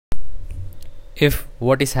If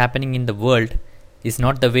what is happening in the world is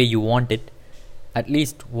not the way you want it, at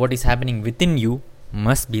least what is happening within you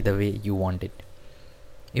must be the way you want it.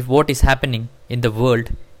 If what is happening in the world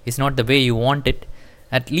is not the way you want it,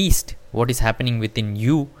 at least what is happening within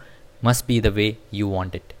you must be the way you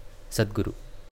want it. Sadhguru.